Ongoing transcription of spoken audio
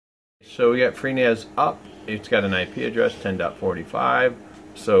So we got Freenas up. It's got an IP address 10.45.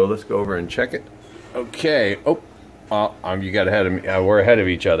 So let's go over and check it. Okay. Oh, you got ahead of me. We're ahead of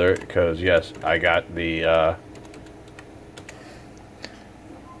each other because yes, I got the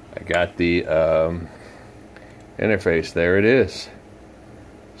interface. There it is.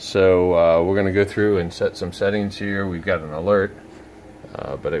 So we're going to go through and set some settings here. We've got an alert,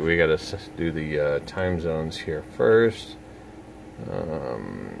 but we got to do the time zones here first.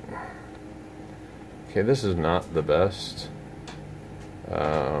 Okay, this is not the best.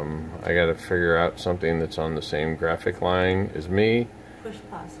 I got to figure out something that's on the same graphic line as me. Push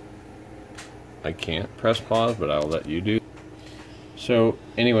pause. I can't press pause, but I'll let you do. So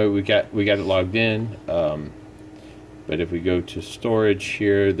anyway, we got it logged in. But if we go to storage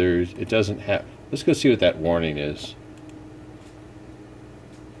here, it doesn't have. Let's go see what that warning is.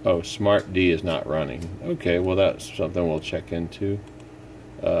 Oh, Smart D is not running. Okay, well that's something we'll check into.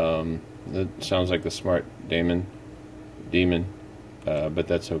 That sounds like the Smart Daemon, but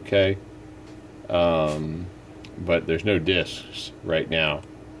that's okay. But there's no disks right now,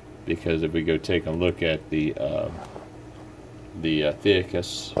 because if we go take a look at the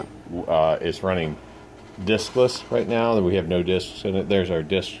Thecus, it's running diskless right now. We have no disks in it. There's our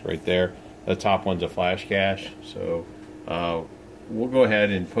disks right there. The top one's a flash cache. So we'll go ahead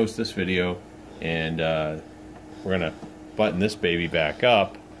and post this video, and we're gonna button this baby back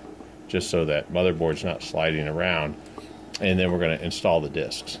up just so that motherboard's not sliding around, and then we're gonna install the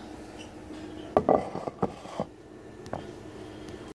disks.